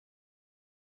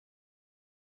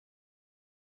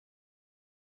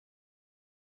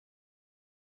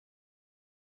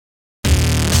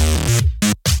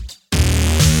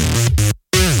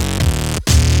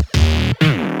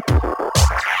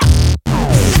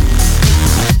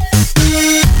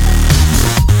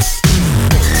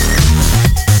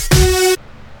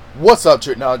What's up,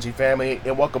 Technology family,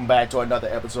 and welcome back to another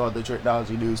episode of the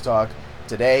Technology News Talk.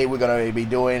 Today, we're going to be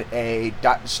doing a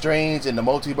Doctor Strange in the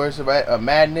Multiverse of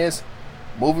Madness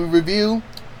movie review.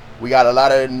 We got a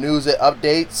lot of news and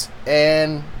updates,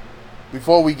 and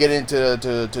before we get into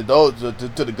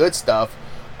the good stuff,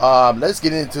 let's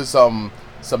get into some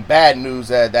bad news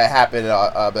that happened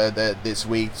this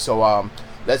week. So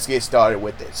let's get started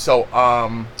with it. So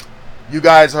you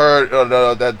guys heard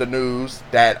the news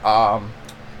that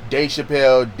Dave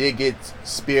Chappelle did get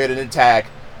speared and attacked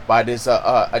by this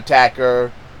attacker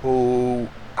who,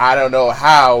 I don't know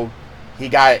how he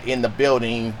got in the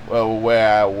building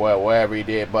wherever he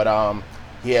did, but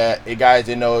you guys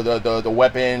didn't know the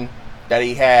weapon that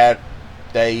he had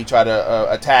that he tried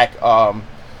to attack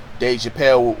Dave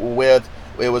Chappelle with.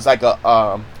 It was like a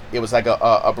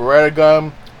Beretta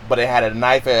gun, but it had a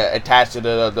knife attached to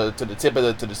the tip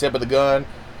of the gun.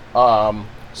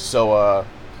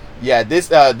 Yeah,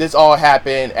 this all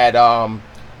happened at the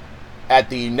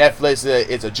Netflix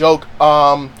It's a Joke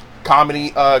comedy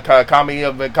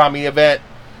event,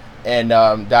 and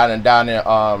down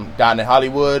in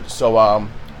Hollywood. So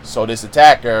this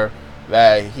attacker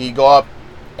he go up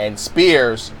and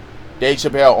spears Dave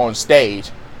Chappelle on stage,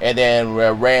 and then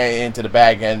ran into the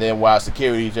back, and then while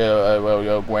security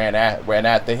ran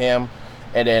after him,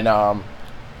 and then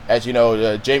as you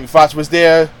know, Jamie Foxx was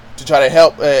there to try to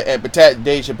help and protect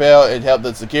Dave Chappelle and help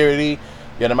the security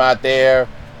get him out there.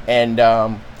 And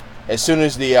as soon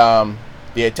as the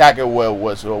attacker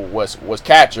was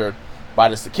captured by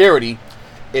the security,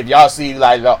 if y'all see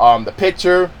like the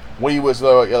picture when he was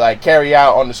like carried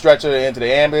out on the stretcher into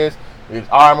the ambulance, his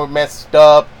arm was messed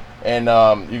up, and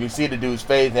you can see the dude's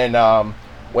face. And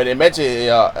when they mentioned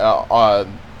the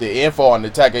info on the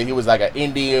attacker, he was like an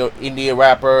Indian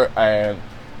rapper, and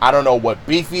I don't know what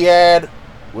beef he had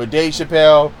with Dave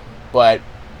Chappelle, but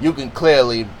you can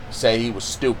clearly say he was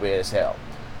stupid as hell.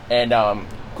 And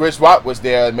Chris Rock was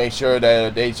there to make sure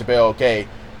that Dave Chappelle okay,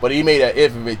 but he made an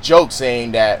infamous joke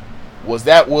saying that was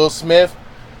that Will Smith,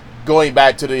 going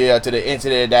back to the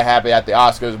incident that happened at the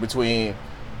Oscars between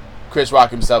Chris Rock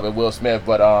himself and Will Smith.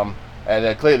 But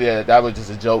and clearly that was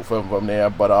just a joke from there.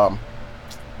 But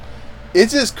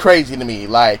it's just crazy to me,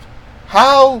 like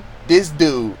how this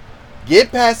dude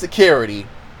get past security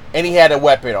and he had a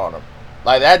weapon on him.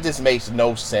 Like, that just makes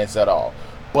no sense at all.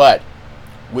 But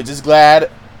we're just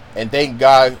glad and thank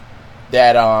God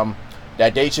that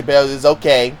that Dave Chappelle is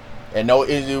okay and no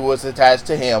injury was attached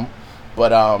to him.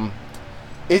 But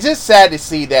it's just sad to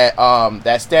see that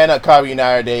that stand-up comedy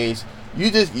nowadays,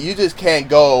 you just can't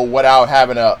go without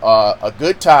having a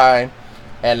good time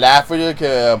and laugh for your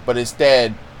kid, but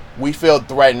instead we feel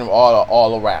threatened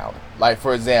all around. Like,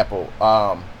 for example,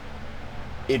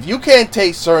 if you can't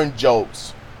take certain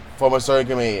jokes from a certain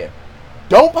comedian,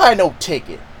 don't buy no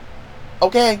ticket,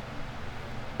 okay?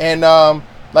 And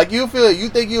like you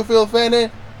think you'll feel offended,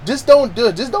 just don't do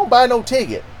it. Just don't buy no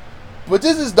ticket. But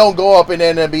just don't go up and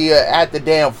then be at the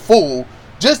damn fool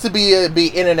just to be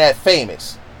internet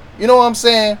famous. You know what I'm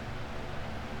saying?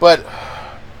 But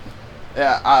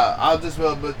yeah, I'll just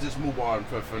move on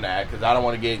from that because I don't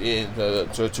want to get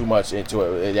into too much into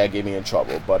it. That get me in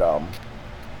trouble. But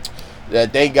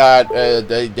thank God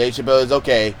Dave Chappelle is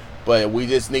okay, but we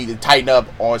just need to tighten up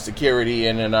on security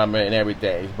and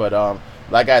everything. But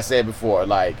like I said before,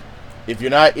 like if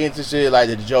you're not interested, like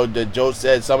the Joe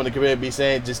said, some of the community be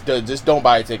saying, just don't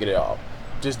buy a ticket at all.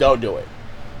 Just don't do it.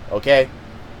 Okay?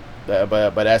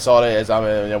 But that's all it is.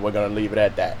 And we're gonna leave it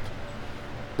at that.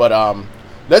 But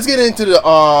let's get into the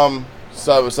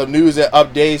some news and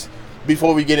updates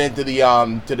before we get into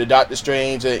the Doctor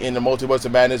Strange in the Multiverse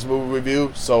of Madness movie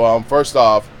review. So first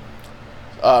off,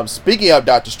 speaking of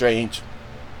Doctor Strange,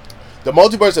 the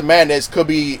Multiverse of Madness could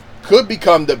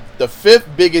become the fifth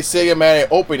biggest cinematic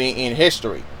opening in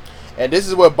history. And this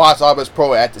is what Box Office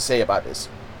Pro had to say about this.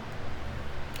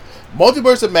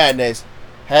 Multiverse of Madness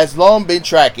has long been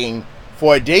tracking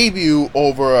for a debut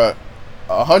over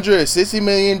 $160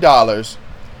 million,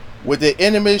 with the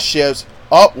enemy shifts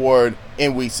upward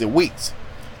in recent weeks,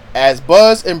 as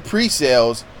buzz and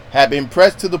pre-sales have been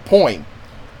pressed to the point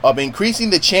of increasing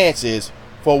the chances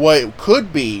for what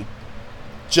could be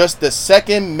just the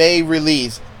second May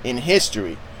release in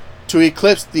history to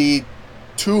eclipse the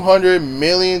 200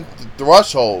 million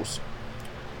thresholds.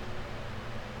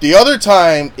 The other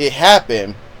time it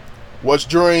happened was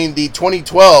during the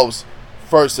 2012's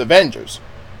first Avengers.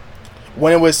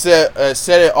 When it was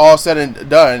all said and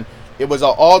done, it was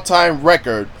an all-time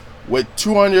record with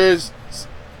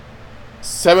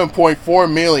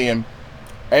 207.4 million,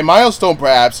 a milestone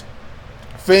perhaps,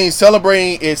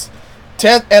 celebrating its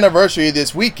 10th anniversary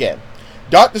this weekend.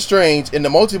 Doctor Strange in the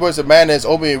Multiverse of Madness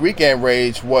opening weekend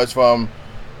range was from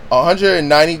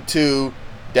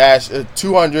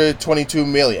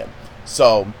 192-222 million.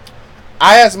 So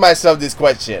I asked myself this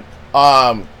question: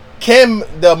 can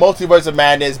the Multiverse of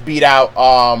Madness beat out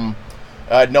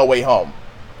No Way Home?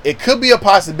 It could be a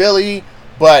possibility,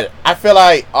 but I feel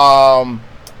like the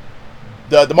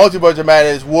Multiverse of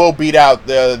Madness will beat out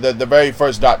the very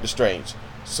first Doctor Strange.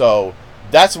 So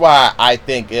that's why I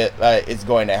think it's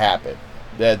going to happen.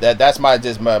 That's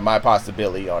my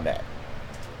possibility on that.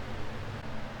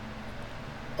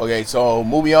 Okay, so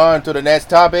moving on to the next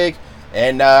topic,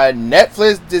 and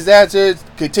Netflix disasters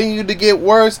continue to get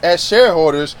worse as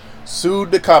shareholders sued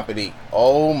the company.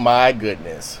 Oh my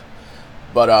goodness!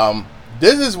 But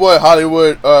this is what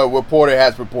Hollywood Reporter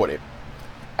has reported.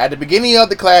 At the beginning of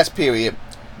the class period,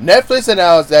 Netflix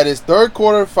announced that its third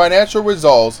quarter financial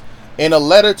results in a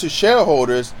letter to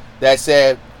shareholders that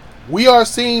said, "We are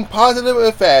seeing positive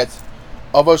effects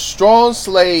of a strong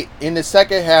slate in the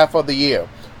second half of the year,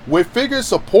 with figures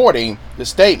supporting the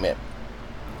statement."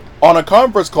 On a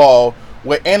conference call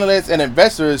with analysts and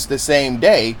investors the same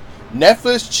day,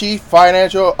 Netflix Chief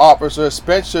Financial Officer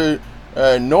Spencer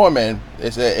Norman,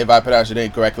 if I pronounced your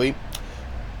name correctly,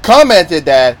 commented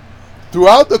that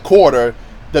throughout the quarter,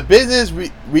 the business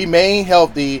remained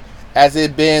healthy as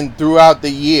it been throughout the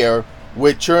year,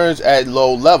 with churns at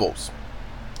low levels.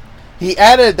 He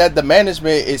added that the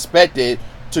management expected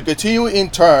to continue in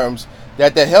terms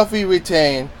that the healthy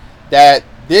retain that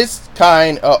this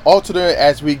kind of alternate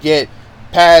as we get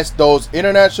past those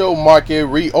international market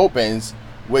reopens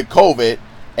with COVID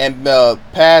and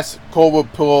past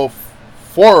COVID pull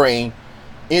foraying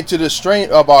into the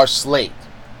strength of our slate.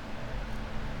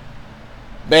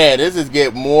 Man, this is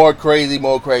getting more crazy,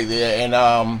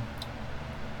 and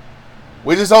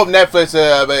we just hope Netflix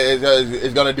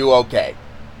is going to do okay.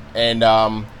 And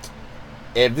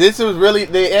if this was really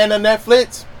the end of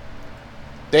Netflix,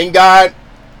 thank God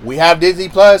we have Disney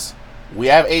Plus, we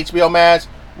have HBO Max,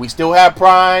 we still have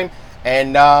Prime,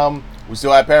 and we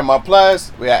still have Paramount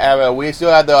Plus. We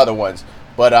still have the other ones.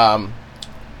 But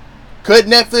could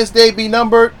Netflix Day be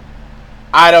numbered?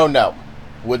 I don't know.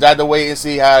 We'll have to wait and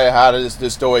see how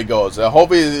this story goes.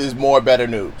 Hopefully it is more better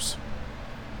news.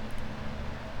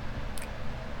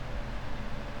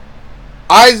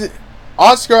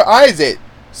 Oscar Isaac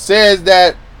says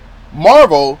that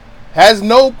Marvel has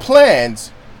no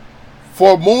plans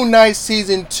for Moon Knight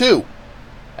Season 2.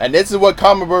 And this is what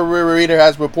Comic Book Reader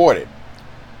has reported.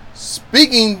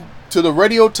 Speaking to the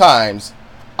Radio Times,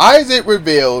 Isaac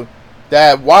revealed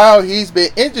that while he's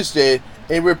been interested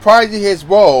in reprising his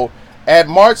role as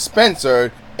Mark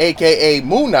Spencer, aka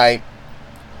Moon Knight,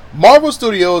 Marvel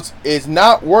Studios is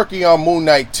not working on Moon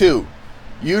Knight 2.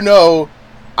 You know,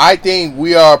 I think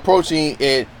we are approaching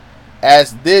it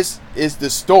as this is the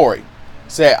story,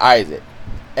 said Isaac.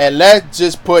 And let's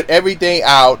just put everything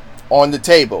out on the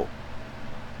table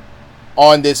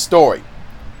on this story.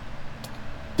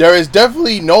 There is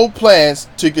definitely no plans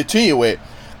to continue it.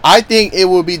 I think it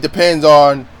will be depends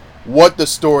on what the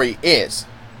story is.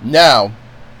 Now,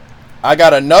 I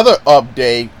got another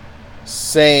update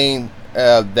saying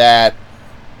that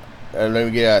let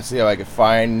me see if I can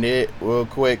find it real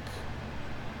quick.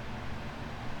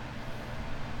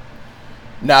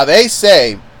 Now they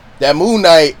say that Moon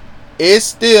Knight is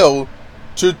still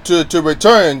to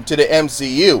return to the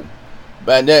MCU,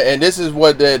 and this is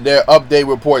what their update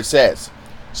report says.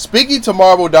 Speaking to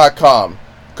Marvel.com,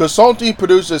 consulting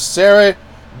producer Sarah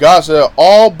Gaza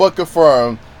all but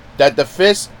confirmed that the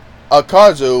Fist of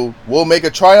Kazu will make a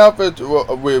triumphant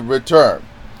return.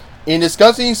 In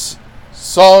discussing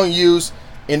song use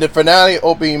in the finale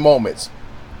opening moments,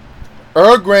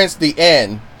 grants the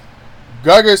end.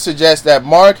 Gugger suggests that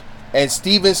Mark and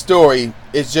Steven's story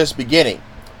is just beginning.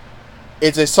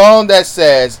 It's a song that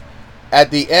says,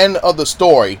 at the end of the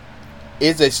story,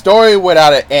 it's a story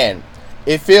without an end.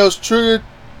 It feels true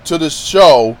to the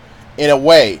show in a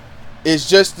way. It's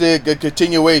just a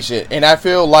continuation, and I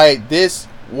feel like this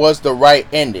was the right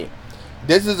ending.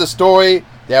 This is a story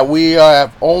that we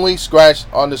have only scratched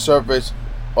on the surface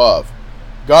of.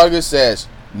 Gallagher says,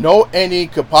 no ending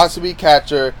could possibly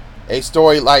capture a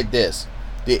story like this.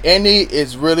 The ending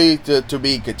is really to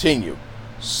be continued.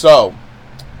 So,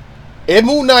 if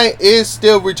Moon Knight is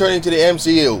still returning to the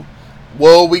MCU,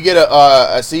 will we get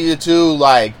a season 2,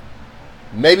 like,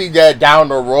 maybe that down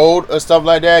the road or stuff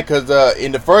like that? Because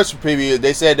in the first preview,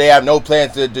 they said they have no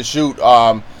plans to shoot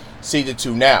season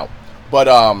 2 now. But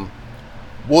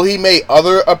will he make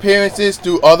other appearances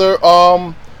through other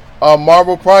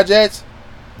Marvel projects?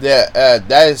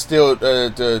 That is still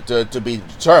to be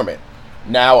determined.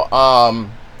 Now,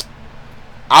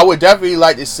 I would definitely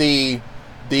like to see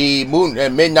the Moon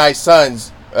and Midnight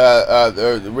Suns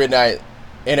Midnight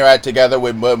interact together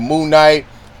with Moon Knight,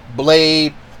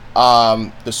 Blade,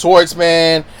 the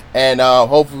Swordsman, and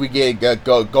hopefully we get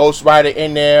Ghost Rider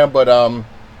in there. But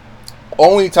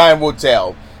only time will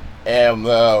tell. And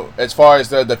as far as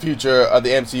the future of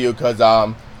the MCU, because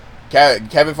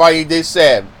Kevin Feige did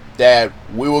said that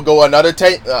we will go another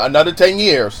 10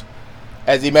 years,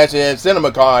 as he mentioned in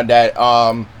CinemaCon, that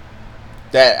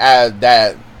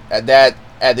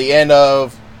at the end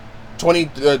of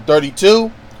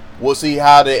 2032 we'll see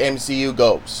how the MCU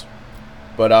goes.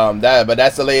 But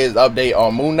that's the latest update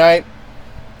on Moon Knight.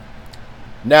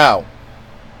 Now,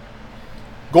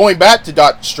 going back to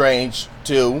Doctor Strange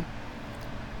 2,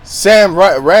 Sam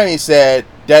Raimi said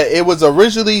that it was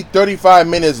originally 35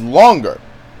 minutes longer.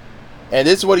 And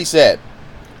this is what he said.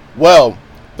 Well,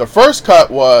 the first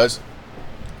cut was,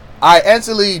 I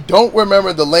actually don't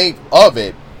remember the length of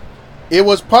it. It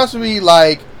was possibly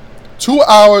like 2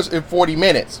 hours and 40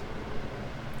 minutes.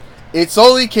 It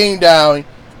slowly came down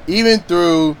even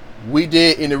through we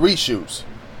did in the reshoots.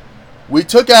 We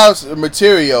took out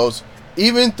materials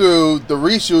even through the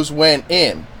reshoots went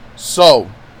in.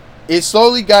 So it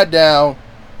slowly got down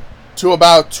to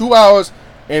about 2 hours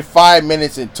and 5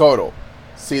 minutes in total.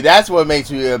 See, that's what makes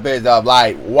me a bit of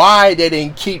like, why they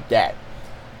didn't keep that?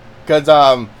 Because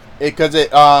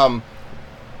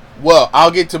well,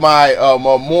 I'll get to my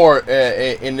more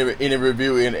in the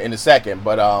review in a second,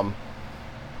 but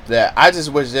that I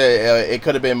just wish that it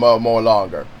could have been more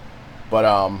longer.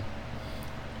 But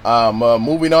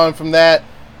moving on from that,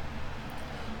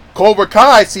 Cobra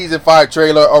Kai season 5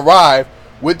 trailer arrived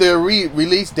with the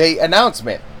release date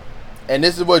announcement, and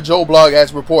this is what Joe Blog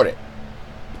has reported.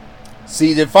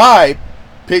 Season 5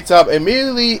 picks up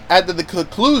immediately after the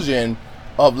conclusion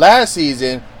of last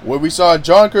season, where we saw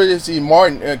John Curtis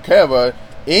Martin Keva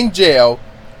in jail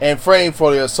and framed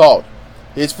for the assault.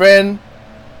 His friend,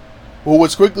 who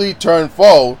was quickly turned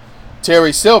foe,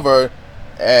 Terry Silver,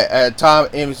 Tom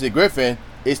Emerson Griffin,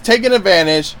 is taking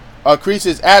advantage of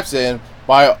Kreese's absence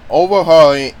by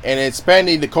overhauling and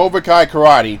expanding the Cobra Kai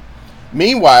karate.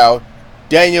 Meanwhile,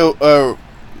 Daniel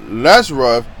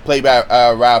Lazarov, played by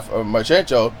Ralph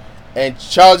Machenko, and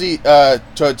Chelsea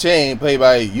Turtain, played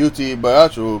by Yuti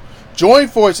Baratru, join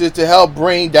forces to help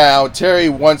bring down Terry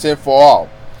once and for all.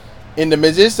 In the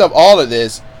midst of all of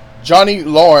this, Johnny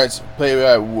Lawrence, played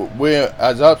by William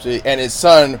Azopsy, and his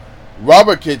son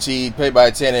Robert Kitty, played by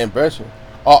Tannen Bershon,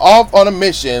 are off on a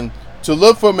mission to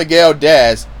look for Miguel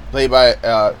Diaz, played by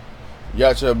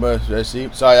Yacha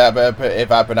Mursi, sorry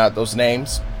if I pronounce those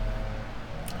names,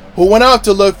 who went out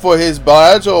to look for his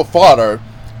biological father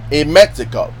in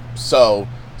Mexico. So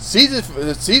season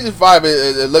 5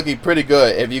 is looking pretty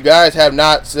good. If you guys have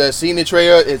not seen the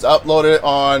trailer, it's uploaded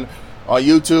on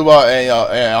YouTube and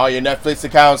on your Netflix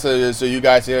accounts, so you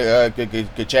guys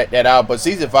could check that out. But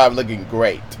season 5 looking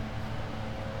great.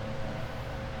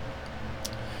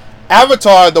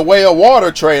 Avatar: The Way of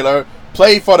Water trailer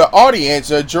played for the audience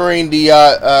during the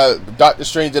Doctor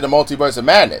Strange in the Multiverse of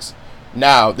Madness.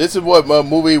 Now, this is what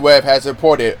MovieWeb has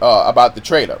reported about the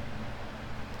trailer.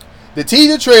 The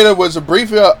teaser trailer was a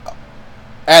brief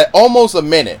at almost a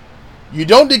minute. You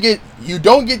don't get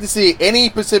to see any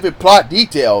specific plot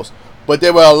details, but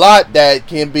there were a lot that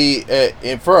can be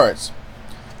inference.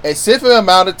 A significant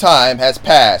amount of time has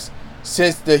passed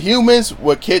since the humans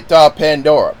were kicked off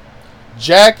Pandora.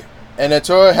 Jack and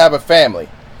Natura have a family.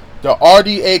 The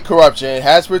RDA corruption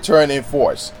has returned in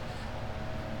force.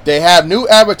 They have new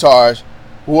avatars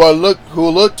who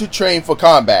look to train for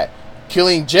combat.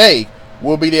 Killing Jake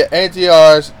will be the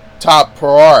NTR's top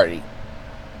priority.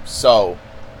 So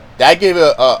that gave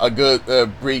a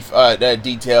good brief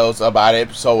details about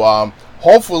it. So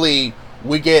hopefully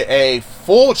we get a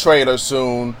full trailer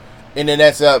soon in the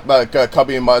next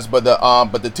couple of months. But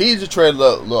the teaser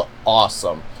trailer look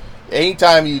awesome.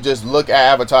 Anytime you just look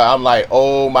at Avatar, I'm like,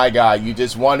 oh my god! You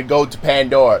just want to go to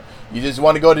Pandora. You just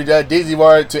want to go to Disney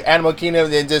World, to Animal Kingdom,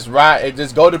 and just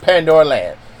go to Pandora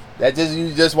Land.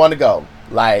 You just want to go.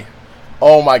 Like,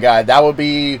 oh my god, that would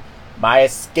be my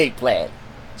escape plan.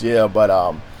 Yeah, but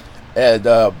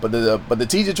the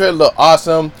teaser trailer look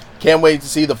awesome. Can't wait to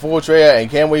see the full trailer, and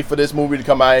can't wait for this movie to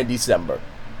come out in December.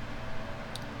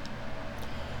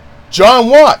 John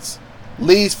Watts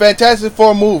leads Fantastic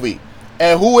Four movie,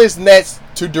 and who is next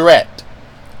to direct?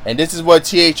 And this is what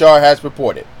THR has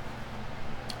reported.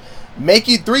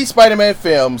 Making 3 Spider-Man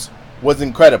films was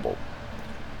incredible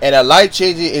and a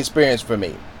life-changing experience for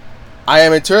me. I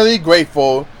am eternally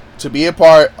grateful to be a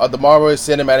part of the Marvel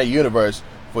Cinematic Universe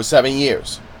for 7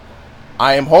 years.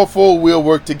 I am hopeful we'll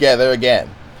work together again.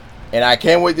 and I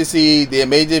can't wait to see the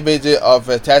amazing vision of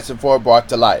Fantastic Four brought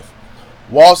to life,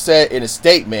 Walt said in a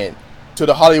statement to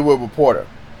The Hollywood Reporter.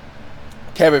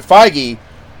 Kevin Feige,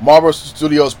 Marvel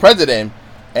Studios president,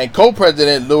 and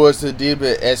co-president Louis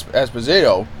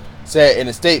D'Esposito said in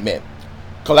a statement,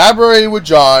 "Collaborating with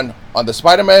John on the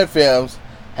Spider-Man films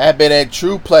has been a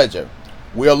true pleasure.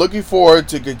 We are looking forward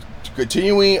to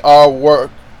continuing our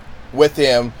work with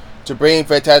him to bring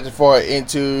Fantastic Four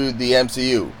into the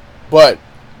MCU, but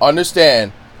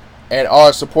understand and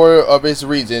are supportive of his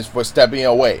reasons for stepping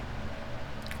away.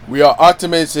 We are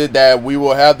optimistic that we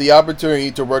will have the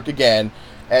opportunity to work again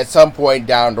at some point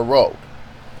down the road."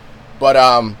 But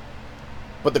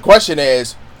the question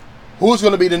is, who's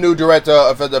going to be the new director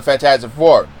of the Fantastic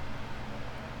Four?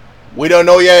 We don't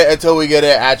know yet until we get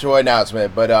an actual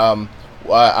announcement. But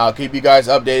I'll keep you guys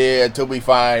updated until we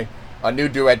find a new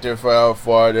director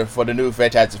for the new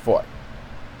Fantastic Four.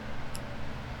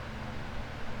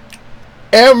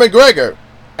 Ewan McGregor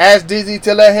asked Disney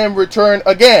to let him return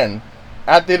again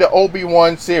after the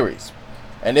Obi-Wan series,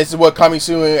 and this is what Coming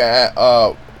Soon has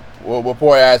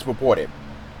reported.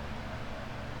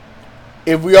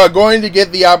 "If we are going to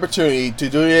get the opportunity to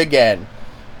do it again,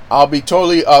 I'll be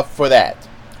totally up for that,"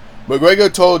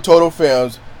 McGregor told Total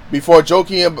Films before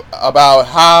joking about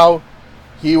how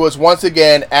he was once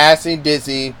again asking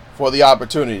Disney for the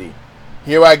opportunity.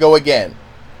 "Here I go again.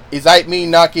 It's like me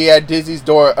knocking at Disney's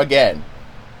door again.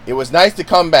 It was nice to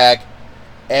come back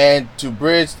and to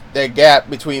bridge the gap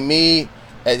between me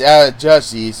and our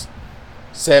justice,"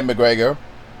 said McGregor.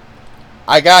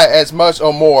 "I got as much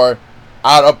or more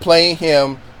out of playing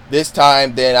him this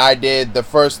time than I did the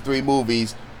first 3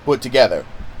 movies put together.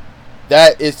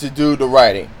 That is to do the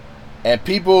writing. And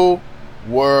people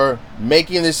were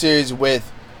making the series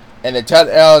with, and the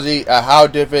technology of how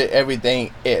different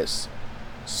everything is.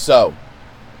 So,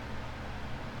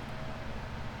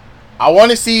 I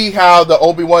want to see how the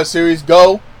Obi-Wan series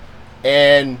go,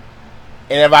 and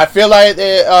if I feel like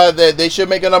they should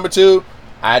make a number 2,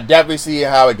 I definitely see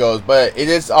how it goes. But it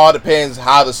just all depends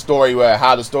how the story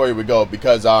would go,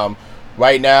 because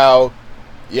right now,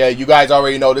 yeah, you guys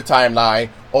already know the timeline.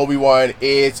 Obi-Wan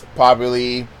is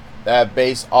probably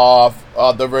based off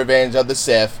of the Revenge of the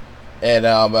Sith, and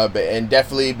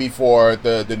definitely before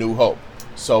the New Hope.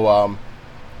 So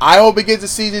I hope it gets to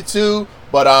season 2,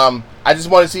 but I just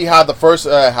want to see how the first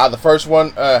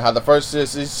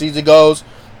season goes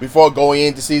before going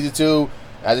into season 2.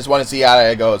 I just want to see how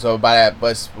that goes. So but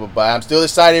I'm still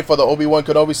excited for the Obi-Wan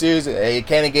Kenobi series. It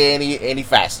can't get any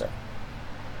faster.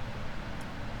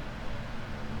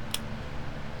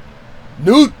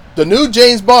 The new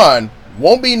James Bond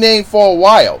won't be named for a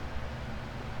while,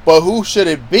 but who should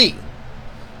it be?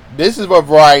 This is what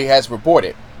Variety has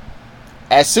reported.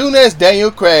 As soon as Daniel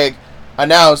Craig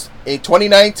announced in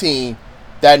 2019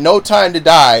 that No Time to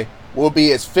Die will be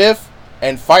his 5th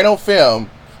and final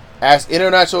film as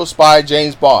international spy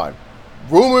James Bond,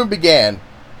 rumor began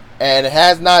and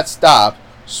has not stopped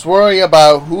swirling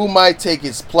about who might take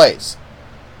his place.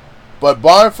 But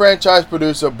Bond franchise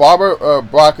producer Barbara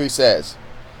Broccoli says,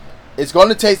 "It's going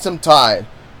to take some time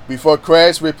before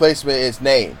Craig's replacement is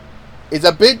named. It's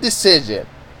a big decision."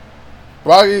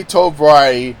 Broccoli told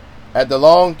Variety at the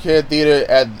Long Care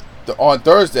Theater on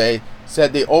Thursday,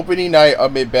 said the opening night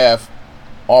of Macbeth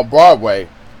on Broadway,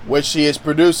 which she is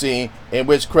producing, in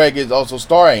which Craig is also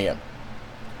starring in.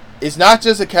 "It's not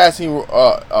just a casting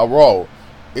a role.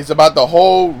 It's about the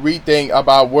whole rethink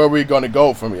about where we're going to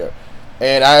go from here."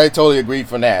 And I totally agree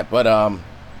from that. But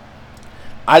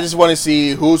I just want to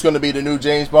see who's going to be the new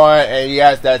James Bond, and he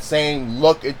has that same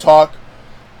look and talk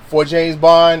for James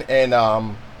Bond, and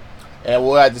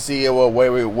we'll have to see where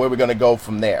we're going to go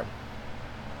from there.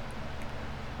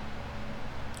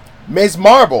 Ms.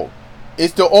 Marvel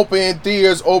is to open in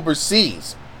theaters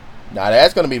overseas. Now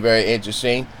that's going to be very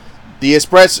interesting. The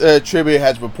Express Tribune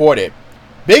has reported.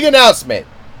 Big announcement.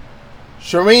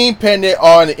 Shireen penned it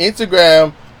on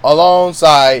Instagram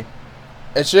alongside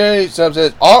sharing some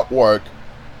artwork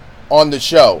on the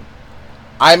show.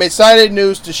 "I'm excited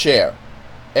news to share.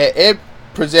 It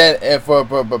present for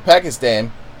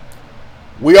Pakistan.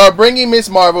 We are bringing Ms.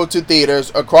 Marvel to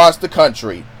theaters across the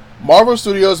country. Marvel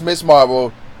Studios' Ms.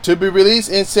 Marvel to be released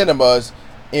in cinemas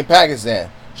in Pakistan."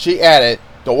 She added,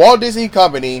 "The Walt Disney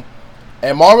Company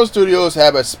and Marvel Studios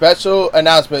have a special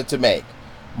announcement to make.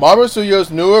 Marvel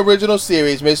Studios' new original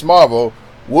series, Ms. Marvel,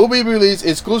 will be released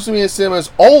exclusively in cinemas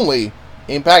only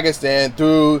in Pakistan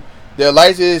through their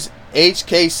licensed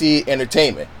HKC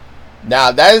Entertainment."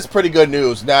 Now, that is pretty good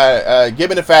news. Now,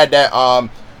 given the fact that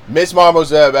Ms.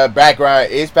 Marvel's background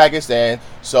is Pakistan,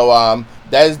 so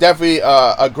that is definitely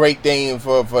a great thing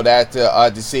for that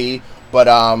to see. But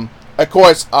Of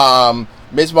course,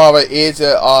 Miss Marvel is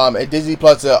a Disney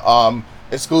Plus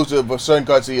exclusive for certain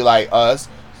countries like us,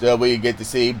 so we get to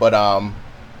see. But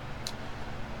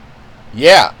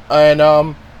yeah, and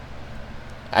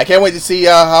I can't wait to see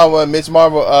how Miss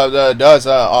Marvel does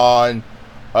on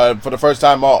for the first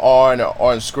time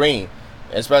on screen,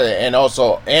 especially and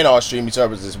also and on streaming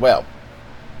services as well.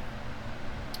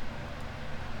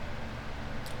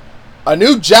 A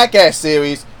new Jackass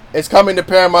series is coming to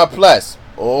Paramount Plus.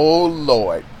 Oh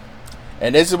Lord!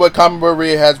 And this is what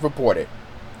Commentary has reported.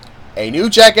 A new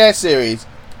Jackass series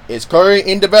is currently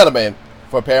in development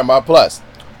for Paramount Plus.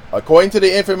 According to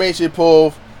the information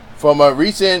pulled from a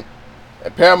recent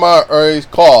Paramount earnings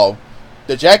call,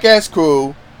 the Jackass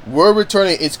crew were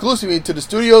returning exclusively to the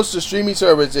studios to streaming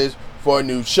services for a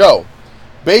new show.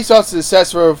 Based on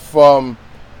successor from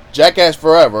Jackass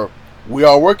Forever, we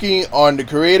are working on the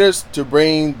creators to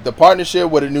bring the partnership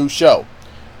with a new show,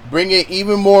 bringing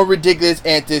even more ridiculous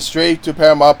antics straight to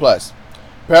Paramount Plus.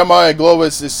 Paramount and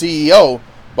Global's CEO,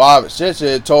 Bob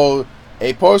Chapek, told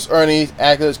a post-earnings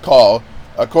analyst call,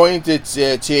 according to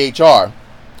THR.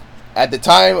 At the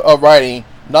time of writing,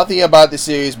 nothing about the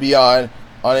series beyond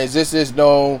on existence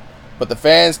known, but the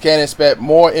fans can expect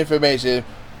more information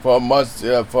for months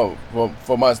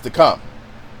for months to come.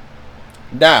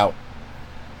 Now,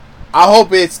 I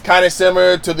hope it's kind of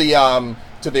similar to the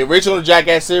original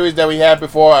Jackass series that we had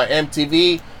before on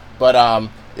MTV, but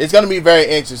it's gonna be very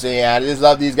interesting. I just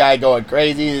love these guys going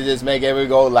crazy to just make everyone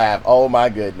go laugh. Oh my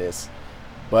goodness!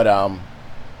 But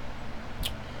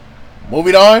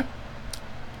moving on,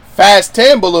 Fast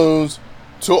 10 balloons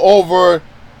to over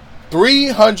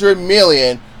 $300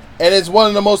 million, and it's one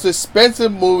of the most expensive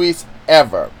movies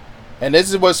ever. And this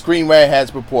is what Screen Rant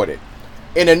has reported.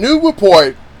 In a new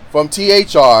report from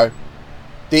THR,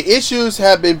 the issues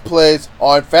have been placed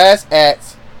on Fast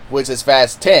X, which is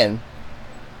Fast 10,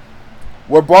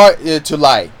 were brought to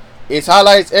light. It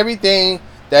highlights everything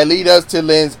that lead us to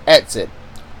Lynn's exit,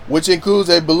 which includes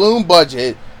a balloon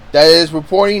budget that is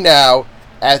reporting now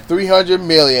at $300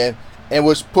 million and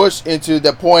was pushed into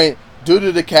the point due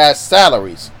to the cast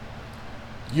salaries.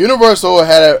 Universal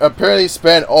had apparently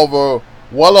spent well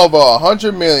over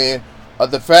 $100 million of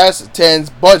the Fast 10's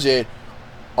budget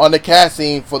on the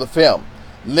casting for the film.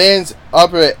 Lynn's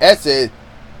upper exit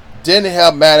didn't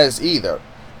help matters either.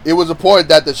 It was reported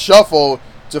that the shuffle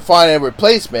to find a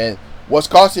replacement was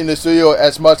costing the studio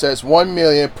as much as $1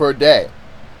 million per day,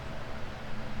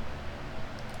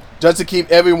 just to keep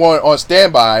everyone on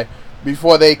standby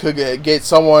before they could get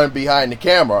someone behind the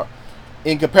camera.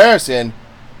 In comparison,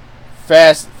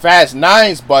 Fast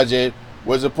 9's budget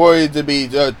was reported to be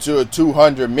to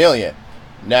 $200 million.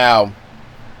 Now,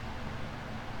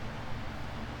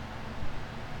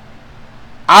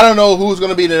 I don't know who's going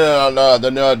to be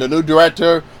the new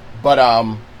director, but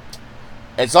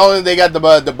as long as they got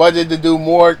the budget to do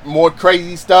more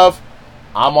crazy stuff,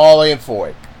 I'm all in for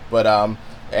it. But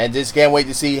and just can't wait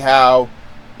to see how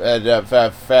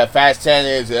the Fast 10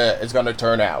 is going to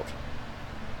turn out.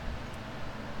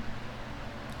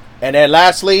 And then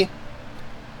lastly,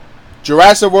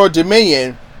 Jurassic World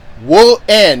Dominion will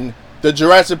end the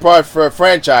Jurassic Park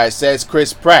franchise, says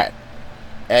Chris Pratt.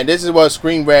 And this is what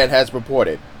Screen Rant has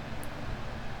reported.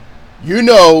 You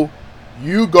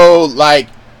go like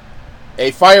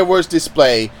a fireworks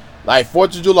display like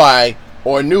 4th of July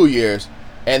or New Year's,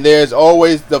 and there's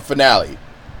always the finale.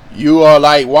 You are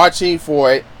like watching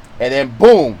for it, and then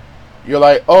boom, you're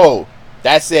like, oh,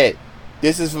 that's it.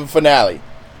 This is the finale.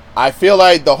 I feel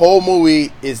like the whole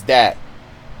movie is that.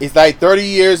 It's like 30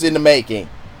 years in the making.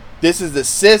 This is the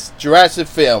 6th Jurassic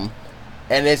film,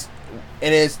 and it's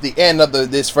the end of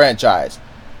this franchise.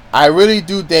 I really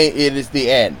do think it is the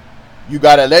end. You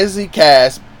got a legacy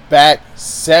cast back: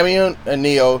 Samuel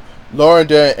Neill, Lauren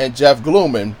Dern, and Jeff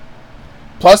Gluman,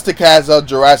 plus the cast of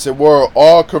Jurassic World,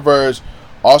 all converge,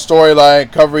 all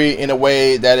storyline covering in a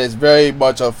way that is very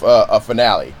much of a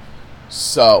finale.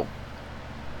 So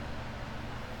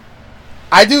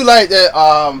I do like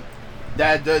that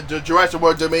that the Jurassic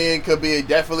World Dominion could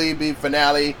definitely be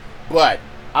finale, but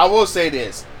I will say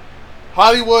this: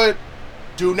 Hollywood,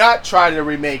 do not try to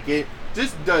remake it.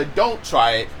 Just don't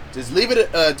try it. Just leave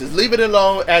it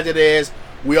alone as it is.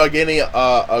 We are getting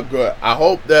a good. I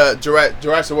hope the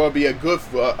Jurassic World be a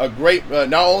great,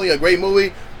 not only a great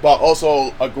movie, but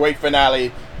also a great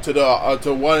finale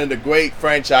to one of the great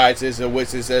franchises,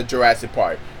 which is Jurassic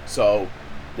Park. So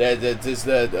we're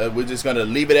just gonna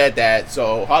leave it at that.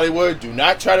 So Hollywood, do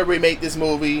not try to remake this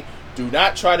movie. Do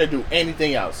not try to do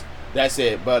anything else. That's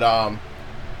it. But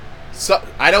so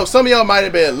I know some of y'all might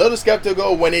have been a little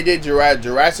skeptical when they did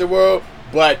Jurassic World,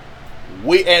 but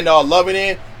we end up loving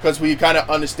it. because we kind of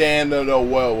understand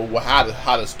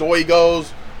how the story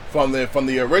goes from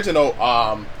the original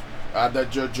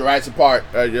the Jurassic Park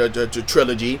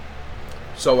trilogy.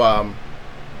 So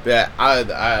yeah,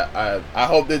 I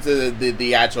hope this is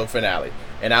the actual finale,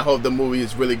 and I hope the movie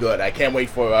is really good. I can't wait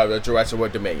for the Jurassic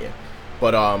World Dominion.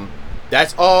 But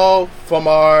that's all from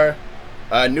our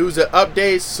news and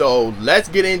updates. So let's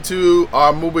get into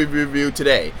our movie review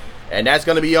today, and that's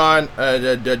going to be on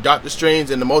the Doctor Strange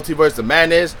and the Multiverse of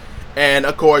Madness. And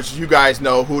of course, you guys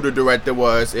know who the director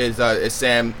was. Is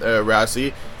Sam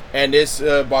Raimi, and this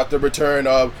brought the return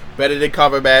of Benedict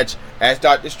Cumberbatch as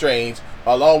Doctor Strange,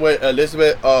 along with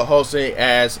Elizabeth Olsen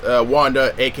as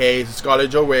Wanda, aka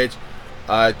Scarlet Witch,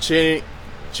 Chili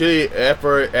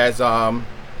Effort as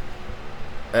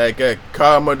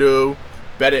Kamadu,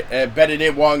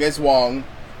 Benedict Wong as Wong,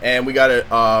 and we got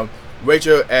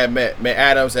Rachel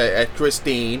McAdams as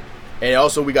Christine, and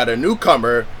also we got a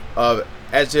newcomer of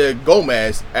Ezra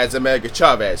Gomez as America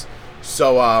Chavez.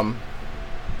 So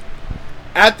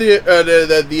after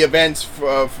the events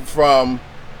from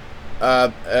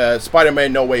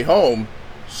Spider-Man No Way Home,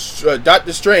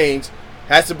 Doctor Strange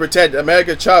has to protect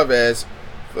America Chavez,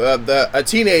 a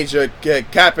teenager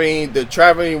capturing the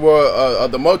traveling world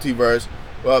of the multiverse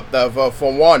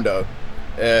from Wanda,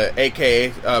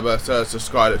 aka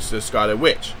Scarlet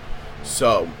Witch.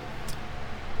 So,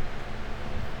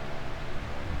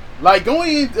 like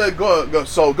going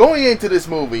into this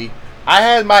movie, I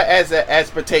had my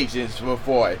expectations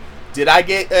for it. Did I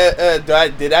get that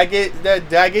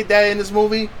in this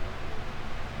movie?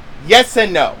 Yes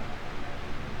and no.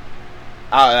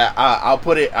 I'll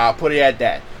put it at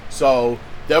that. So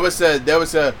there was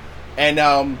a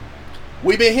and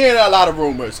we've been hearing a lot of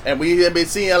rumors, and we have been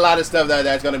seeing a lot of stuff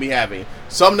that's going to be happening.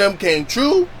 Some of them came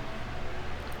true,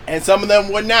 and some of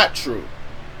them were not true.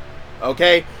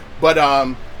 Okay, but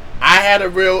I had a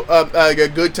real a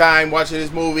good time watching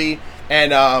this movie,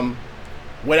 and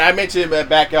when I mentioned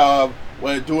back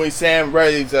when doing Sam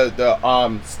Raimi's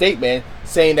the statement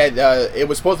saying that it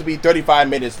was supposed to be 35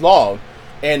 minutes long,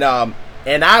 and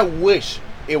I wish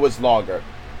it was longer.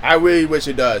 I really wish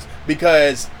it does,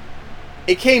 because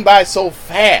it came by so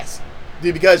fast.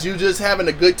 Because you just having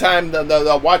a good time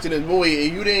watching this movie,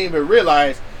 and you didn't even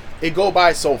realize it go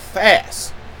by so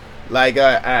fast. Like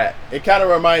it kind of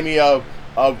reminded me of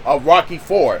Rocky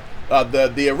IV,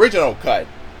 the original cut,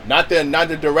 not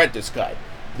the director's cut,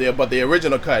 but the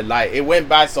original cut. Like it went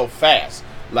by so fast.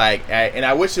 Like and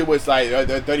I wish it was like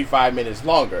 35 minutes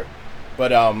longer,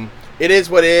 but it is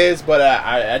what it is. But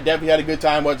I definitely had a good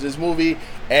time watching this movie,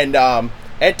 and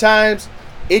at times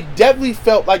it definitely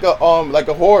felt like a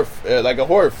horror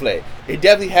flick. It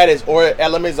definitely had its horror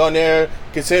elements on there,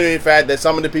 considering the fact that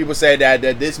some of the people said that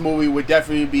this movie would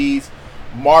definitely be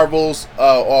Marvel's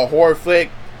or horror flick,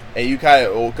 and you kind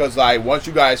of, because like once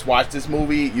you guys watch this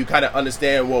movie, you kind of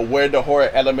understand where the horror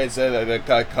elements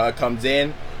comes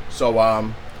in. So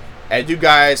as you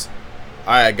guys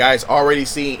already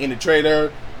seen in the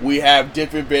trailer, we have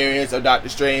different variants of Doctor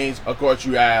Strange. Of course,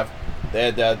 you have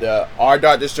our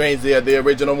Doctor Strange, the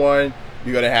original one.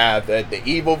 You're gonna have the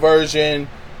evil version.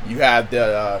 You have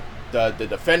the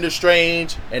Defender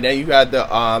Strange, and then you have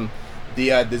the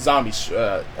zombie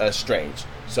Strange.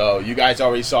 So you guys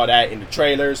already saw that in the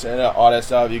trailers and all that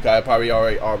stuff. You guys probably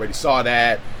already saw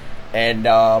that. And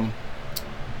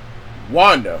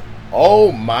Wanda,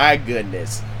 oh my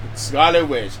goodness, Scarlet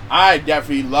Witch. I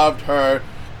definitely loved her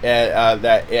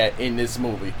in this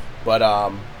movie, but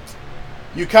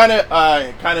you kind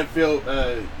of feel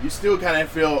you still kind of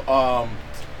feel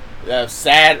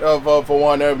sad for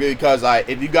Wanda, because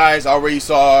if you guys already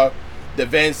saw the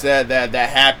events that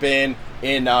happened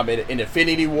in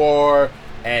Infinity War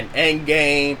and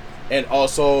Endgame, and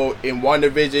also in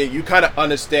WandaVision, you kind of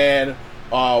understand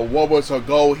what was her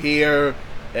goal here,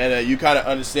 and you kind of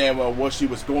understand what she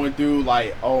was going through.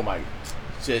 Like, oh my,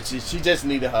 she just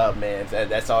need a hug, man.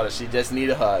 That's all. She just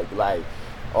need a hug. Like,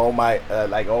 oh my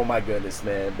goodness,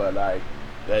 man. But like,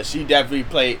 she definitely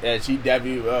played that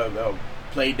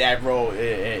role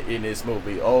in this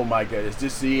movie. Oh my goodness,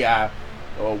 just see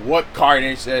what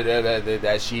carnage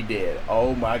that she did.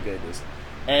 Oh my goodness.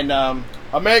 And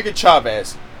America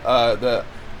Chavez, I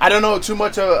don't know too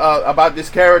much about this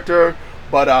character,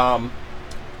 but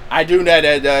I do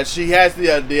know that she has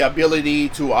the ability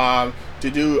to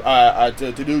do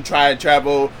time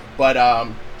travel, but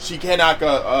she cannot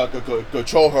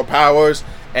control her powers,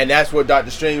 and that's what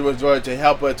Doctor Strange was doing to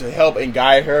help and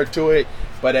guide her to it.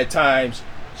 But at times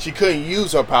she couldn't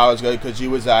use her powers because she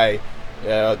was like,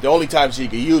 the only time she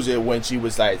could use it when she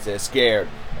was like scared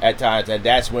at times, and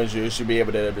that's when she should be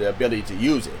able to have the ability to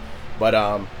use it. But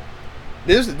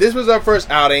this was her first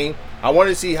outing. I want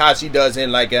to see how she does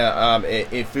in like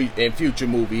in future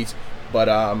movies, but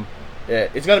yeah,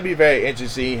 it's gonna be very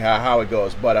interesting how it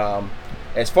goes. But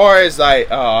as far as like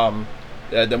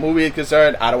the movie is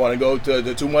concerned, I don't want to go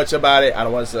to too much about it. I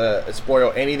don't want to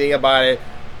spoil anything about it.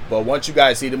 But once you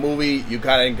guys see the movie, you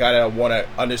kind of want to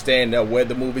understand where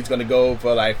the movie's gonna go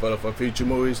for future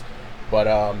movies. But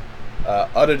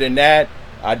other than that,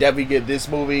 I definitely give this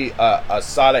movie a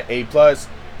solid A+.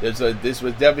 This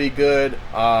was definitely good.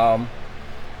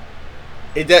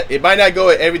 It might not go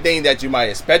with everything that you might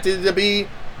expect it to be,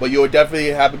 but you'll definitely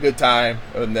have a good time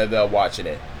watching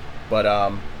it. But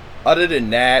other than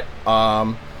that,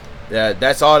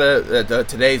 that's all the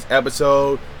today's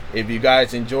episode. If you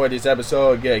guys enjoyed this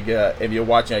episode, if you're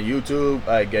watching on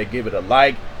YouTube, give it a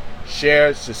like,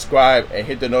 share, subscribe, and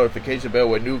hit the notification bell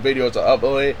when new videos are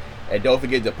uploaded. And don't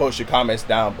forget to post your comments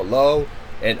down below.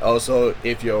 And also,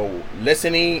 if you're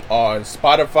listening on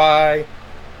Spotify,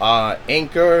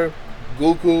 Anchor,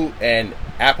 Google, and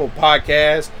Apple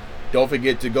Podcasts, don't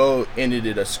forget to go into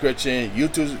the description,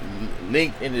 YouTube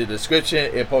link in the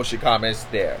description, and post your comments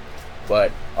there.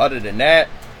 But other than that,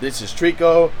 this is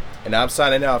Trico, and I'm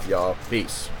signing off, y'all.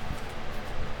 Peace.